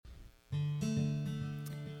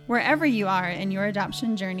Wherever you are in your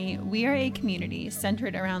adoption journey, we are a community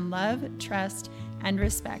centered around love, trust, and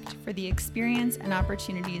respect for the experience and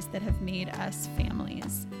opportunities that have made us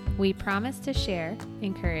families. We promise to share,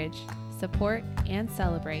 encourage, support, and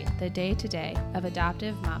celebrate the day-to-day of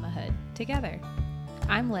adoptive mamahood together.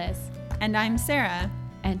 I'm Liz. And I'm Sarah.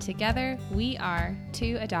 And together we are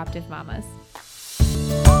two adoptive mamas.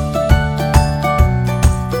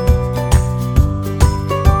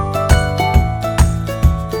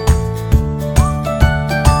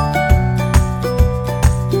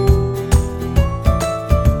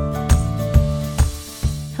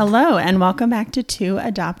 Hello, and welcome back to Two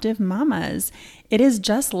Adoptive Mamas. It is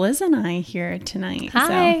just Liz and I here tonight.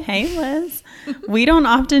 Hi. So, hey, Liz. We don't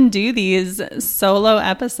often do these solo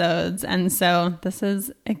episodes, and so this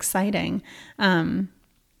is exciting.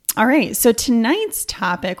 All right, so tonight's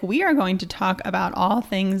topic, we are going to talk about all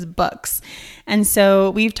things books. And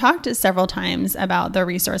so we've talked several times about the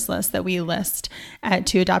resource list that we list at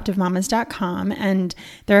twoadoptivemamas.com. And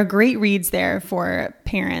there are great reads there for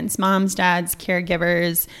parents, moms, dads,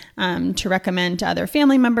 caregivers, to recommend to other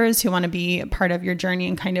family members who want to be part of your journey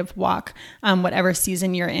and kind of walk whatever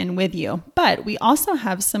season you're in with you. But we also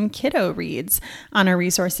have some kiddo reads on our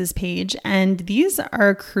resources page. And these are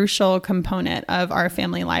a crucial component of our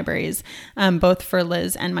family libraries, both for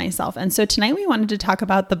Liz and myself. And so tonight we wanted to talk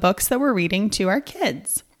about the books that we're reading to our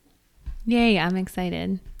kids. Yay, I'm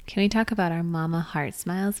excited. Can we talk about our mama heart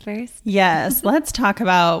smiles first? Yes, let's talk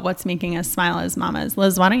about what's making us smile as mamas.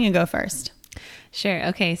 Liz, why don't you go first? Sure.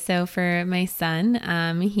 Okay, so for my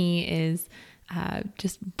son, he is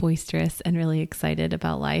just boisterous and really excited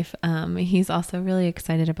about life. He's also really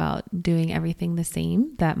excited about doing everything the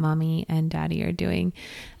same that mommy and daddy are doing.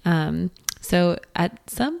 So at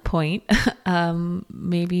some point,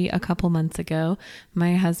 maybe a couple months ago,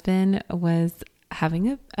 my husband was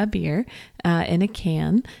having a beer in a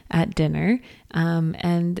can at dinner.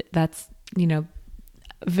 And that's,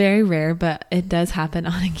 very rare, but it does happen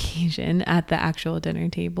on occasion at the actual dinner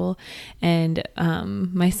table. And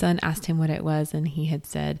my son asked him what it was, and he had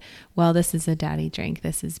said, well, this is a daddy drink.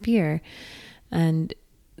 This is beer. And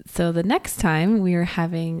so the next time we were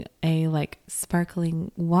having a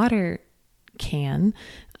sparkling water can,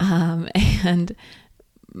 and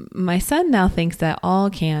my son now thinks that all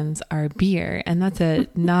cans are beer, and that's a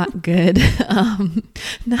not good,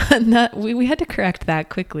 we had to correct that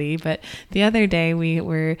quickly. But the other day we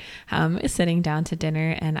were sitting down to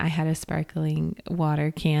dinner, and I had a sparkling water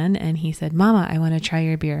can, and he said, Mama, I want to try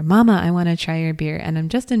your beer. Mama, I want to try your beer. And I'm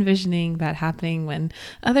just envisioning that happening when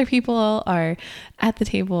other people are at the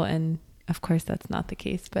table. And of course that's not the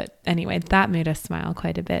case. But anyway, that made us smile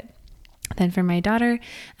quite a bit. Then for my daughter,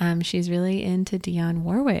 she's really into Dionne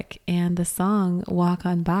Warwick and the song Walk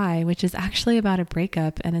On By, which is actually about a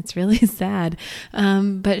breakup, and it's really sad.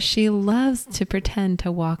 But she loves to pretend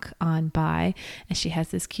to walk on by, and she has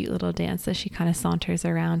this cute little dance that she kind of saunters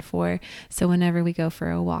around for. So whenever we go for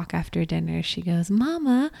a walk after dinner, she goes,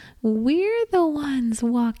 Mama, we're the ones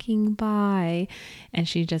walking by. And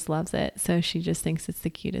she just loves it. So she just thinks it's the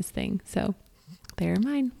cutest thing. So they're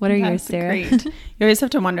mine. What are yours, Sarah? Great. You always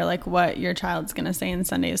have to wonder what your child's going to say in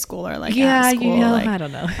Sunday school or at school. I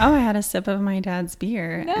don't know. Oh, I had a sip of my dad's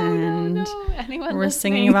beer No. Anyone we're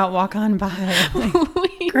listening? singing about Walk On By.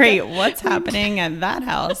 Great. What's happening at that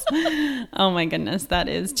house? Oh my goodness. That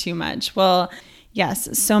is too much. Well,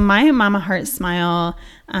 yes. So my mama heart smile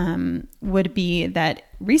would be that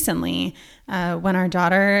recently when our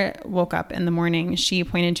daughter woke up in the morning, she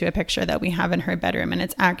pointed to a picture that we have in her bedroom, and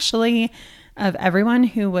it's actually of everyone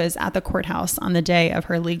who was at the courthouse on the day of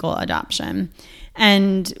her legal adoption.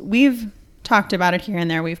 And we've talked about it here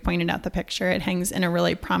and there. We've pointed out the picture. It hangs in a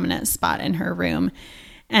really prominent spot in her room.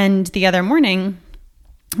 And the other morning,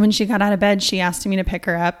 when she got out of bed, she asked me to pick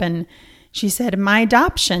her up, and she said, my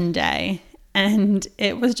adoption day. And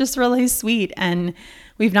it was just really sweet. And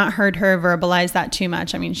we've not heard her verbalize that too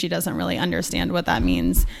much. I mean, she doesn't really understand what that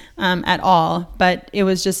means at all, but it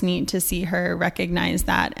was just neat to see her recognize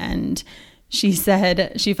that. And she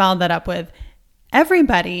said, she followed that up with,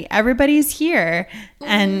 everybody's here.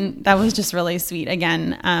 And that was just really sweet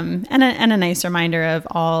again. And a nice reminder of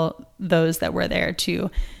all those that were there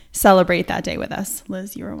to celebrate that day with us.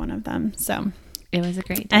 Liz, you were one of them. So it was a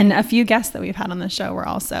great day. And a few guests that we've had on the show were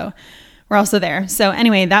also there. So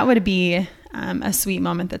anyway, that would be a sweet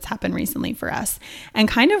moment that's happened recently for us and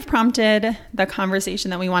kind of prompted the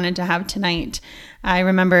conversation that we wanted to have tonight. I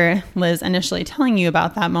remember Liz initially telling you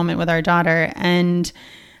about that moment with our daughter, and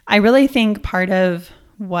I really think part of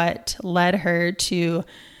what led her to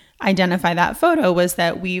identify that photo was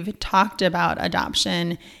that we've talked about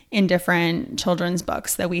adoption in different children's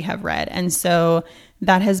books that we have read. And so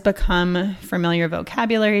that has become familiar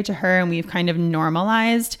vocabulary to her, and we've kind of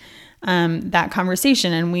normalized that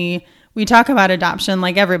conversation. And we talk about adoption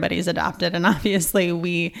like everybody's adopted. And obviously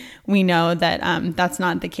we know that that's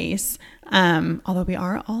not the case. Although we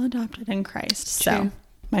are all adopted in Christ. True. So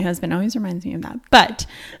my husband always reminds me of that. But,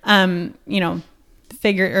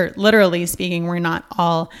 literally speaking, we're not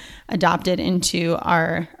all adopted into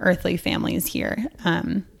our earthly families here.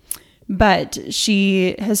 But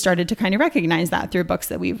she has started to kind of recognize that through books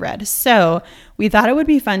that we've read. So we thought it would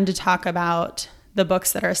be fun to talk about the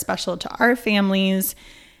books that are special to our families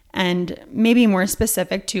and maybe more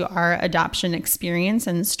specific to our adoption experience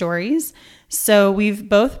and stories. So we've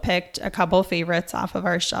both picked a couple favorites off of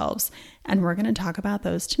our shelves, and we're going to talk about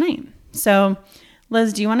those tonight. So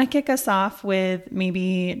Liz, do you want to kick us off with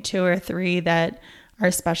maybe 2 or 3 that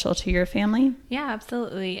are special to your family? Yeah,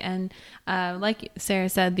 absolutely. And like Sarah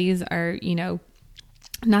said, these are,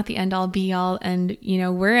 not the end all be all. And,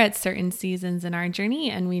 we're at certain seasons in our journey,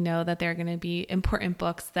 and we know that there are going to be important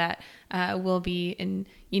books that will be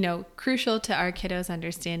crucial to our kiddos'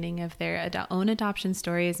 understanding of their own adoption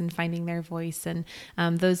stories and finding their voice and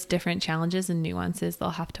those different challenges and nuances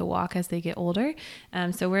they'll have to walk as they get older.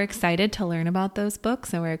 So we're excited to learn about those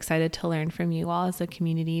books, and we're excited to learn from you all as a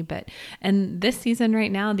community. And this season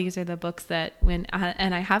right now, these are the books that and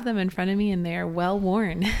I have them in front of me, and they're well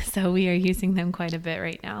worn. So we are using them quite a bit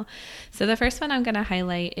right now. So the first one I'm going to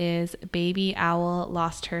highlight is Baby Owl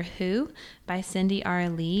Lost Her Who by Cindy R.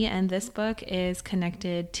 Lee. And this book is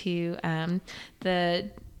connected to the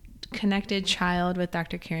Connected Child with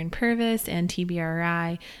Dr. Karen Purvis and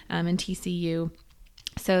TBRI and TCU.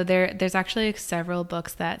 So there's actually several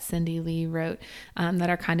books that Cindy Lee wrote that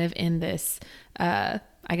are kind of in this,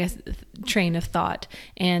 train of thought.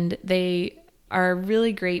 And they are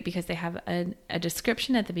really great because they have a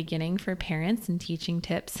description at the beginning for parents and teaching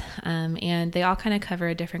tips. And they all kind of cover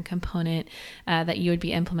a different component that you would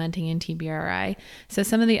be implementing in TBRI. So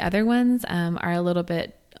some of the other ones are a little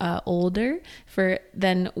bit older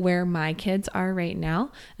than where my kids are right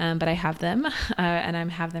now. But I have them and I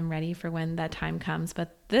have them ready for when that time comes.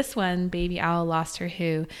 But this one, Baby Owl Lost Her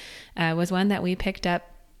Who, was one that we picked up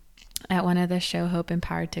at one of the Show Hope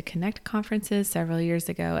Empowered to Connect conferences several years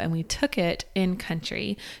ago, and we took it in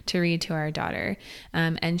country to read to our daughter.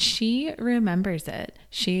 And she remembers it.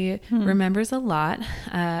 She remembers a lot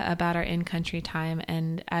about our in-country time.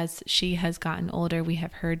 And as she has gotten older, we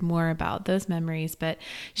have heard more about those memories, but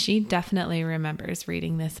she definitely remembers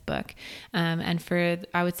reading this book. And for,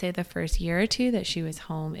 I would say, the first year or 2 that she was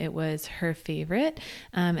home, it was her favorite.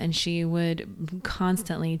 And she would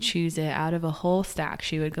constantly choose it out of a whole stack.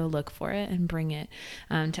 She would go look for it and bring it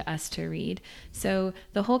to us to read. So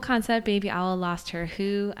the whole concept, Baby Owl Lost Her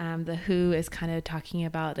Who, the who is kind of talking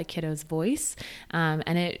about the kiddo's voice.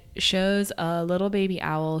 And it shows a little baby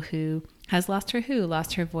owl who has lost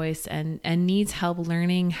her voice and needs help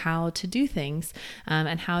learning how to do things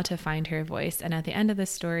and how to find her voice. And at the end of the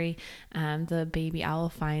story, the baby owl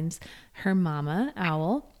finds her mama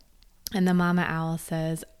owl, and the mama owl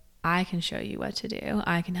says, I can show you what to do.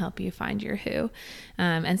 I can help you find your who.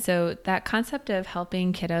 And so that concept of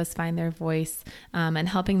helping kiddos find their voice and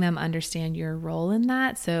helping them understand your role in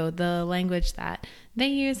that. So the language that they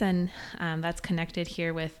use, and that's connected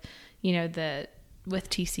here with, with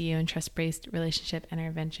TCU and trust-based relationship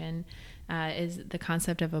intervention, is the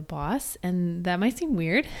concept of a boss. And that might seem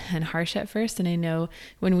weird and harsh at first. And I know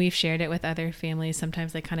when we've shared it with other families,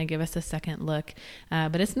 sometimes they kind of give us a second look.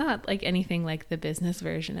 But it's not like anything like the business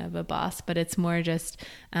version of a boss, but it's more just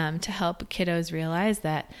to help kiddos realize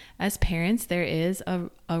that as parents, there is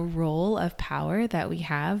a role of power that we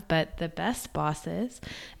have, but the best bosses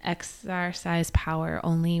exercise power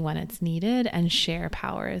only when it's needed and share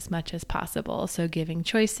power as much as possible. So giving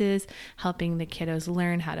choices, helping the kiddos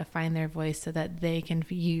learn how to find their voice so that they can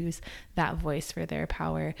use that voice for their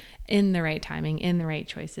power in the right timing, in the right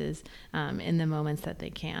choices, in the moments that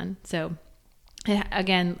they can. So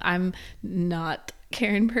again, I'm not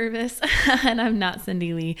Karen Purvis and I'm not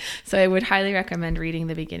Cindy Lee, so I would highly recommend reading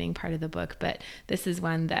the beginning part of the book, but this is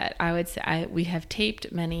one that I would say we have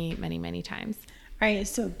taped many, many, many times. All right,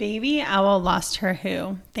 so Baby Owl Lost Her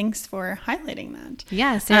Who. Thanks for highlighting that.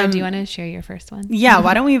 Yeah, Sarah, do you want to share your first one? Yeah,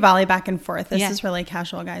 why don't we volley back and forth? This is really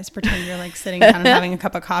casual, guys. Pretend you're like sitting down and having a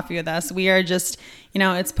cup of coffee with us. We are just,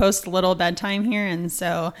 it's post little bedtime here, and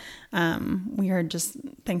so we are just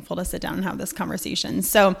thankful to sit down and have this conversation.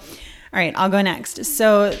 So, all right, I'll go next.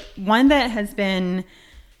 So one that has been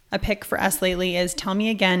a pick for us lately is Tell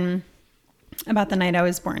Me Again about the night I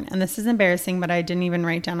was born. And this is embarrassing, but I didn't even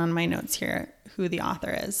write down on my notes here who the author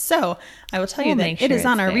is. So I will tell you that it is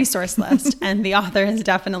on our resource list, and the author is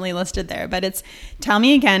definitely listed there. But it's Tell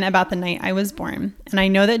Me Again About the Night I Was Born. And I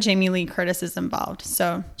know that Jamie Lee Curtis is involved,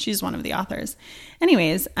 so she's one of the authors.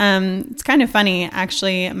 Anyways, it's kind of funny.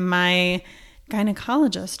 Actually, my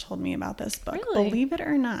gynecologist told me about this book. Really? Believe it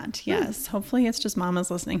or not. Yes. Hopefully it's just mamas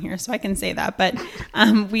listening here so I can say that. But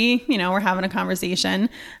we're having a conversation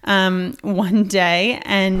one day,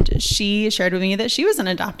 and she shared with me that she was an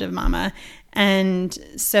adoptive mama. And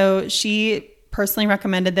so she personally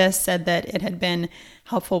recommended this, said that it had been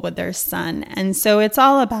helpful with their son. And so it's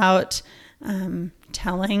all about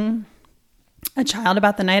telling a child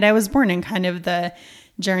about the night I was born and kind of the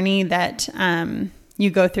journey that you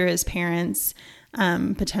go through as parents,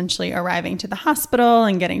 potentially arriving to the hospital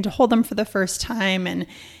and getting to hold them for the first time and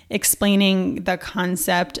explaining the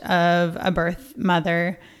concept of a birth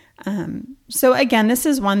mother. So again, this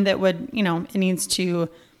is one that would, it needs to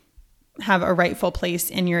have a rightful place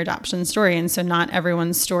in your adoption story. And so not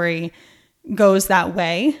everyone's story goes that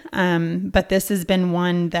way. But this has been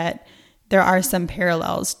one that there are some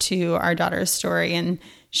parallels to our daughter's story, and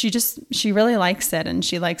she really likes it. And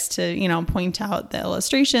she likes to, point out the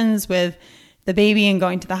illustrations with the baby and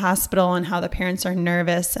going to the hospital and how the parents are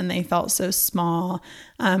nervous and they felt so small.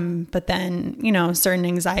 But then, certain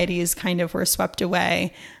anxieties kind of were swept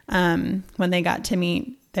away when they got to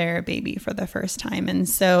meet their baby for the first time. And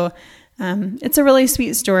so it's a really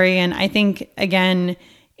sweet story. And I think, again,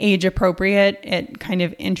 age appropriate, it kind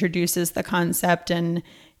of introduces the concept, and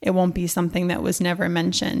it won't be something that was never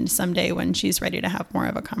mentioned someday when she's ready to have more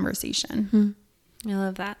of a conversation. I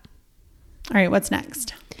love that. All right, what's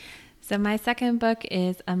next? So my second book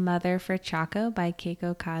is A Mother for Chaco by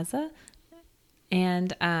Keiko Kaza.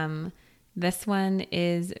 And this one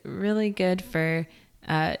is really good for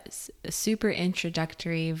a super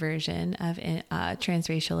introductory version of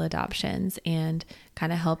transracial adoptions, and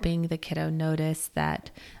kind of helping the kiddo notice that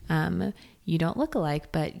you don't look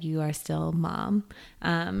alike, but you are still mom.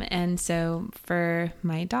 And so for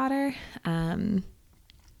my daughter,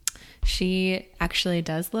 she actually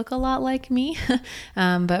does look a lot like me.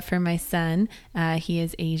 But for my son, he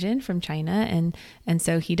is Asian from China. And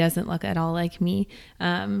so he doesn't look at all like me.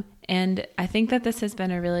 And I think that this has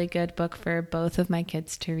been a really good book for both of my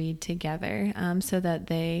kids to read together, so that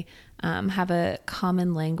they have a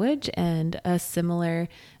common language and a similar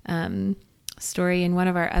story. In one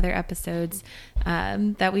of our other episodes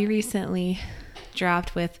that we recently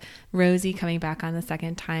dropped with Rosie coming back on the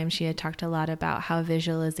second time, she had talked a lot about how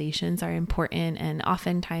visualizations are important, and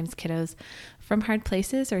oftentimes kiddos from hard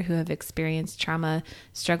places or who have experienced trauma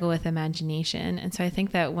struggle with imagination. And so I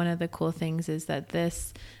think that one of the cool things is that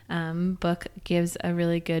this book gives a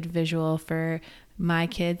really good visual for my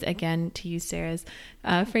kids, again, to use Sarah's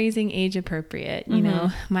phrasing, age appropriate.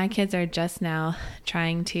 My kids are just now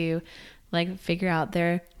trying to figure out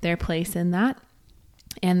their place in that.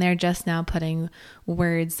 And they're just now putting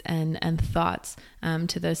words and thoughts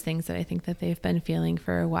to those things that I think that they've been feeling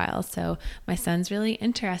for a while. So my son's really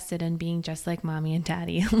interested in being just like mommy and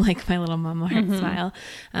daddy, like my little mama heart smile.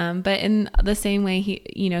 But in the same way,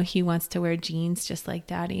 he wants to wear jeans just like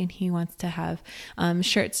daddy, and he wants to have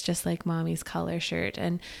shirts just like mommy's color shirt.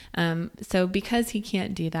 And so because he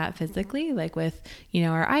can't do that physically, like with,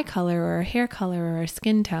 our eye color or our hair color or our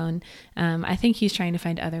skin tone, I think he's trying to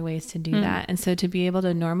find other ways to do that. And so to be able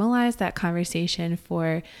to normalize that conversation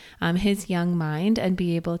for his young mind, and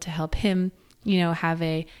be able to help him, have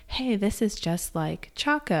hey, this is just like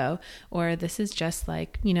Chaco, or this is just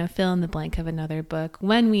like, fill in the blank of another book.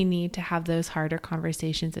 When we need to have those harder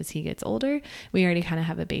conversations as he gets older, we already kind of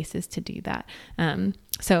have a basis to do that.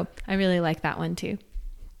 So I really like that one too.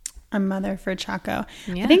 A Mother for Chaco.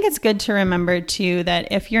 Yeah. I think it's good to remember too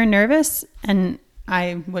that if you're nervous, and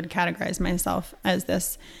I would categorize myself as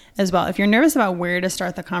this as well, if you're nervous about where to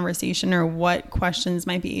start the conversation or what questions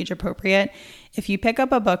might be age appropriate, if you pick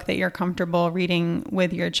up a book that you're comfortable reading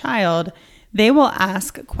with your child, they will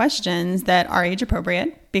ask questions that are age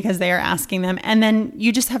appropriate because they are asking them. And then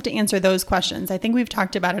you just have to answer those questions. I think we've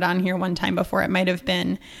talked about it on here one time before. It might have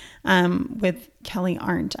been with Kelly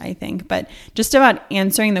Arndt, I think, but just about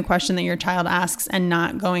answering the question that your child asks and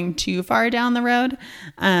not going too far down the road.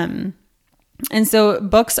 And so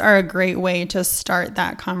books are a great way to start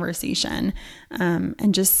that conversation,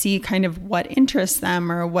 and just see kind of what interests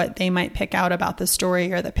them or what they might pick out about the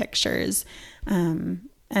story or the pictures. And,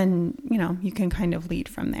 you can kind of lead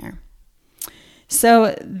from there.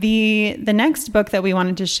 So the next book that we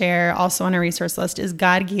wanted to share also on our resource list is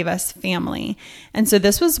God Gave Us Family. And so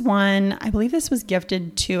this was one, I believe this was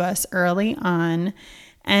gifted to us early on.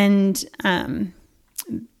 And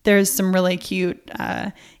there's some really cute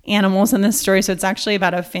animals in this story. So it's actually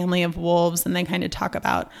about a family of wolves, and they kind of talk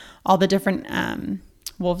about all the different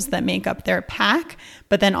wolves that make up their pack,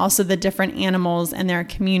 but then also the different animals in their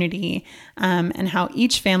community, and how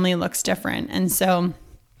each family looks different. And so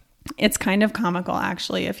it's kind of comical,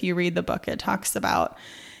 actually. If you read the book, it talks about,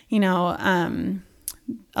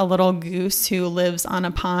 a little goose who lives on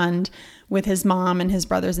a pond with his mom and his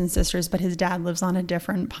brothers and sisters, but his dad lives on a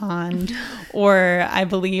different pond. Or I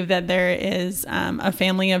believe that there is a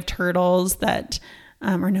family of turtles that,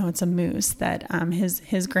 or no, it's a moose that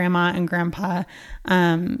his grandma and grandpa,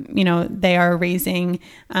 they are raising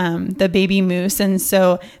the baby moose. And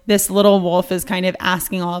so this little wolf is kind of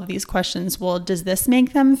asking all of these questions. Well, does this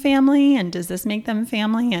make them family? And does this make them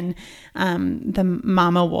family? And the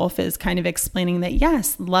mama wolf is kind of explaining that,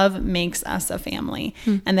 yes, love makes us a family,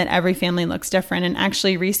 and that every family looks different. And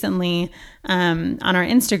actually recently on our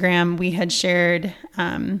Instagram, we had shared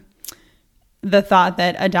the thought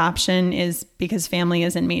that adoption is because family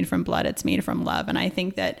isn't made from blood, it's made from love. And I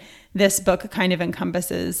think that this book kind of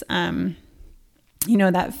encompasses, that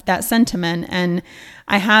sentiment. And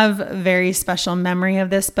I have a very special memory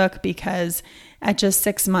of this book because at just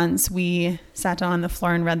 6 months, we sat down on the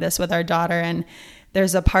floor and read this with our daughter. And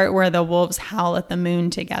there's a part where the wolves howl at the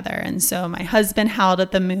moon together. And so my husband howled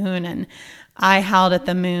at the moon and I howled at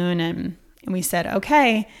the moon, and we said,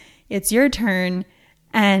 okay, it's your turn.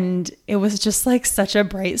 And it was just like such a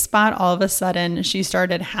bright spot. All of a sudden, she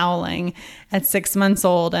started howling at 6 months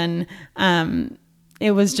old. And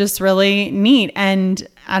it was just really neat. And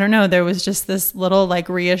I don't know, there was just this little like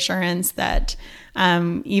reassurance that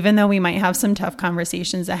even though we might have some tough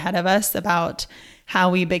conversations ahead of us about how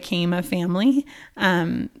we became a family,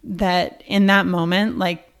 that in that moment,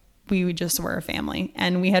 like, we just were a family.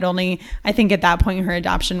 And we had only, I think at that point, her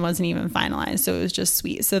adoption wasn't even finalized. So it was just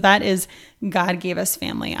sweet. So that is God Gave Us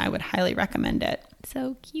Family. I would highly recommend it.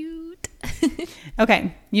 So cute.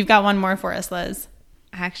 Okay. You've got one more for us, Liz.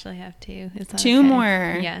 I actually have two. Is that two okay?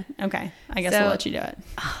 more? Yeah. Okay. I guess we'll let you do it.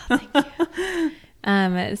 Oh,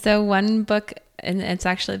 thank you. So one book, and it's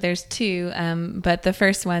actually, there's two, but the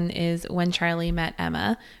first one is When Charlie Met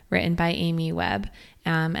Emma, written by Amy Webb.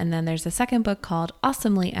 And then there's a second book called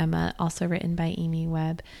Awesomely Emma, also written by Amy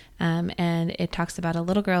Webb. And it talks about a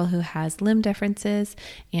little girl who has limb differences.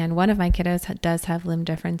 And one of my kiddos does have limb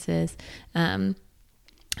differences. And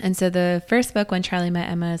so the first book, When Charlie Met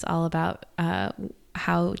Emma, is all about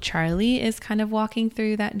how Charlie is kind of walking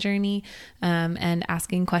through that journey, and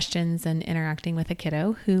asking questions and interacting with a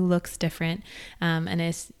kiddo who looks different.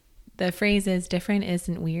 The phrase is, different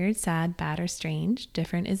isn't weird, sad, bad, or strange.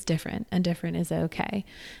 Different is different, and different is okay.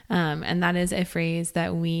 And that is a phrase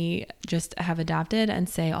that we just have adopted and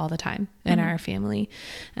say all the time in our family.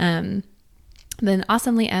 Then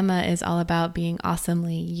Awesomely Emma is all about being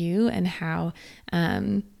awesomely you, and how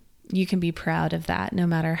you can be proud of that no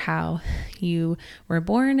matter how you were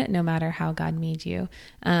born, no matter how God made you.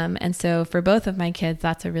 And so for both of my kids,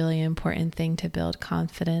 that's a really important thing to build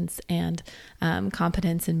confidence and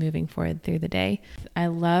competence in moving forward through the day. I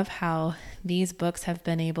love how these books have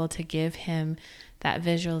been able to give him that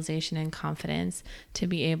visualization and confidence to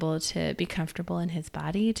be able to be comfortable in his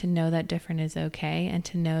body, to know that different is okay, and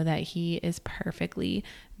to know that he is perfectly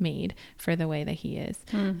made for the way that he is.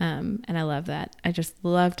 And I love that. I just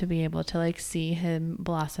love to be able to like see him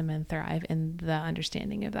blossom and thrive in the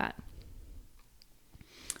understanding of that.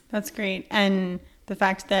 That's great. And the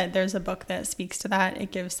fact that there's a book that speaks to that,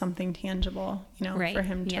 it gives something tangible, right. for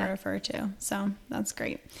him to refer to. So that's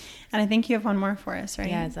great. And I think you have one more for us, right?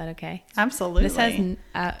 Yeah. Is that okay? Absolutely. This has,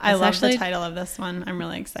 I love the title of this one. I'm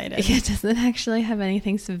really excited. It doesn't actually have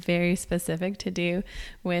anything so very specific to do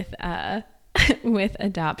with, with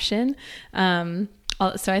adoption.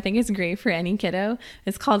 So I think it's great for any kiddo.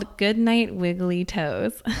 It's called Goodnight Wiggly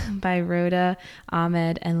Toes by Rhoda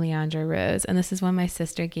Ahmed and Leandra Rose. And this is one my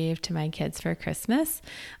sister gave to my kids for Christmas.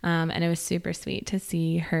 And it was super sweet to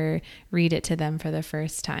see her read it to them for the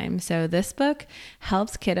first time. So this book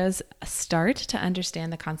helps kiddos start to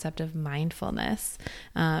understand the concept of mindfulness.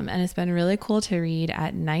 And it's been really cool to read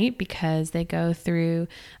at night because they go through,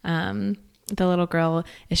 the little girl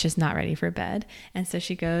is just not ready for bed. And so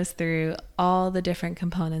she goes through all the different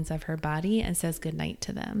components of her body and says goodnight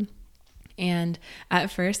to them. And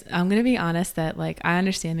at first, I'm going to be honest that like I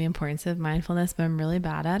understand the importance of mindfulness, but I'm really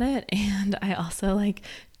bad at it. And I also like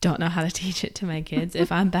don't know how to teach it to my kids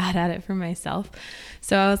if I'm bad at it for myself.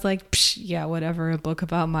 So I was like, yeah, whatever, a book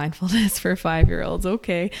about mindfulness for 5-year-olds.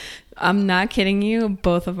 Okay. I'm not kidding you.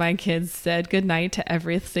 Both of my kids said goodnight to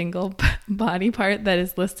every single body part that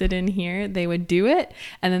is listed in here. They would do it,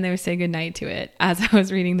 and then they would say goodnight to it as I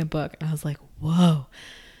was reading the book. And I was like, whoa,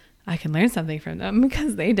 I can learn something from them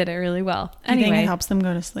because they did it really well. Anyway, I think it helps them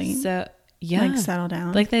go to sleep. So yeah, like settle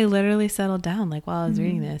down. Like they literally settled down like while I was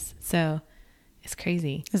reading this. So it's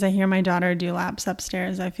crazy. As I hear my daughter do laps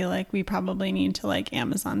upstairs, I feel like we probably need to like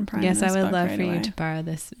Amazon Prime. Yes, I would love for you to borrow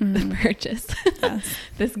this purchase, yes.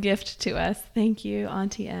 this gift to us. Thank you,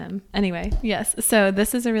 Auntie M. Anyway, yes. So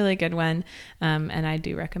this is a really good one. And I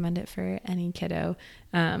do recommend it for any kiddo.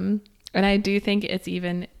 And I do think it's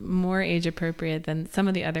even more age appropriate than some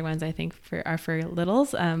of the other ones I think are for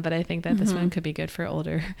littles. But I think that this one could be good for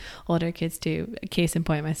older kids too. Case in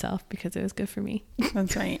point myself, because it was good for me.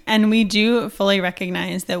 That's right. And we do fully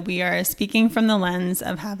recognize that we are speaking from the lens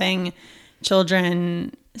of having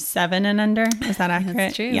children 7 and under. Is that accurate?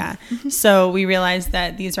 That's true. Yeah. So we realize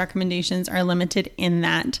that these recommendations are limited in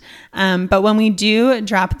that. But when we do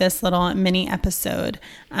drop this little mini episode,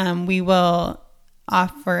 we will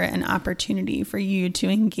offer an opportunity for you to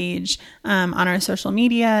engage on our social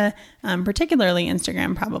media, particularly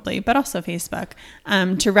Instagram probably, but also Facebook,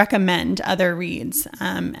 to recommend other reads.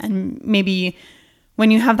 And maybe when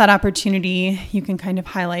you have that opportunity, you can kind of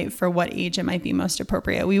highlight for what age it might be most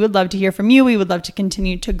appropriate. We would love to hear from you. We would love to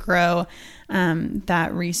continue to grow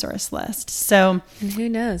that resource list. So, and who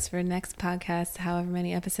knows, for next podcast, however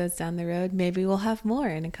many episodes down the road, maybe we'll have more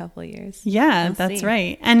in a couple of years. Yeah, that's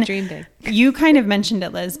right. And dream big. You kind of mentioned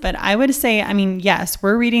it, Liz, but I would say, I mean, yes,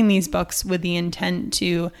 we're reading these books with the intent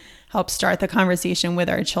to help start the conversation with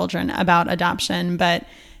our children about adoption, but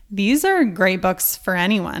these are great books for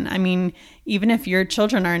anyone. I mean, even if your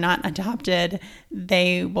children are not adopted,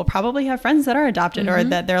 they will probably have friends that are adopted or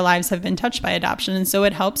that their lives have been touched by adoption. And so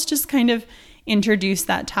it helps just kind of introduce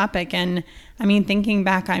that topic. And I mean, thinking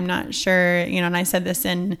back, I'm not sure, and I said this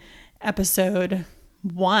in episode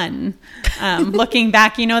 1, looking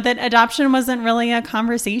back, that adoption wasn't really a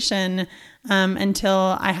conversation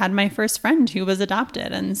until I had my first friend who was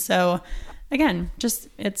adopted. And so again, just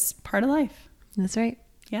it's part of life. That's right.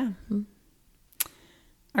 Yeah.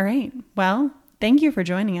 All right. Well, thank you for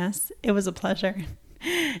joining us. It was a pleasure.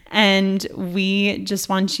 And we just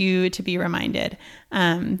want you to be reminded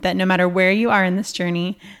that no matter where you are in this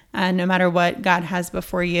journey, no matter what God has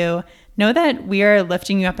before you, know that we are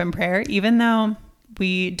lifting you up in prayer, even though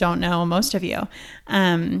we don't know most of you.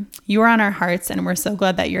 You are on our hearts, and we're so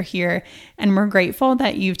glad that you're here. And we're grateful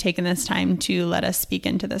that you've taken this time to let us speak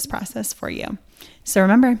into this process for you. So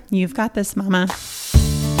remember, you've got this, Mama.